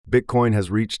Bitcoin has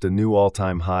reached a new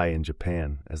all-time high in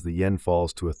Japan as the yen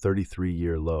falls to a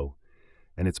 33-year low,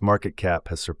 and its market cap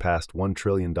has surpassed $1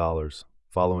 trillion,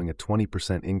 following a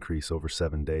 20% increase over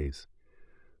 7 days.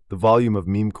 The volume of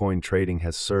meme coin trading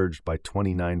has surged by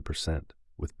 29%,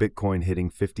 with Bitcoin hitting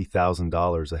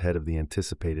 $50,000 ahead of the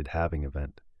anticipated halving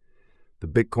event. The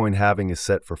Bitcoin halving is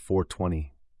set for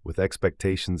 4/20, with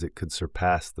expectations it could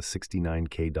surpass the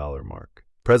 $69K mark.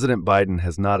 President Biden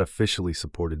has not officially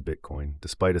supported Bitcoin,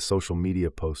 despite a social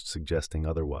media post suggesting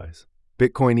otherwise.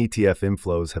 Bitcoin ETF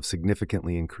inflows have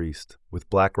significantly increased, with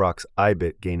BlackRock's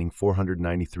IBIT gaining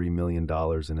 $493 million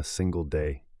in a single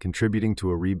day, contributing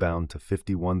to a rebound to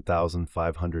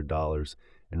 $51,500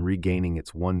 and regaining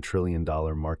its $1 trillion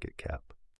market cap.